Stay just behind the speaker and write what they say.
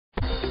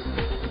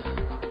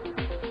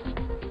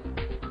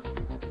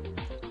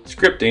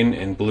Scripting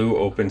in Blue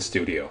Open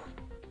Studio.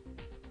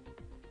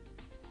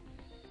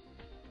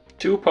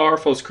 Two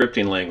powerful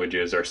scripting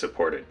languages are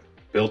supported: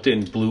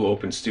 built-in Blue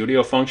Open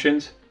Studio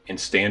functions and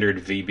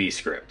standard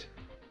VBScript.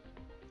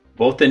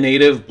 Both the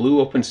native Blue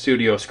Open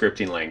Studio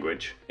scripting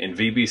language and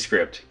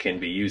VBScript can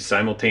be used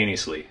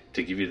simultaneously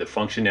to give you the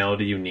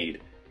functionality you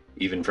need,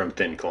 even from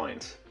thin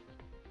clients.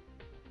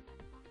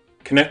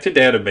 Connect to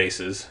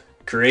databases,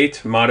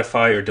 create,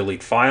 modify, or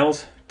delete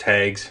files,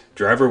 tags,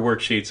 driver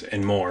worksheets,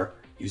 and more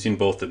using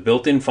both the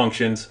built-in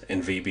functions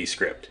and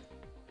VBScript.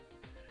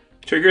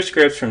 Trigger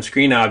scripts from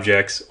screen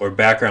objects or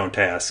background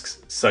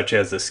tasks such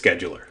as the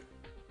scheduler.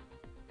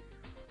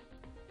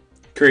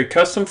 Create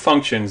custom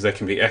functions that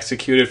can be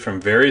executed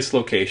from various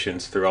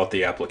locations throughout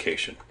the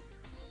application.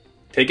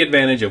 Take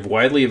advantage of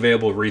widely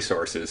available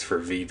resources for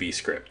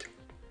VBScript.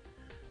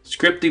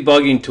 Script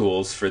debugging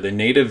tools for the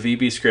native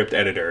VBScript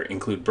editor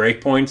include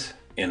breakpoints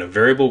and a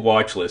variable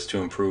watch list to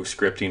improve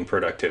scripting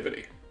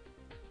productivity.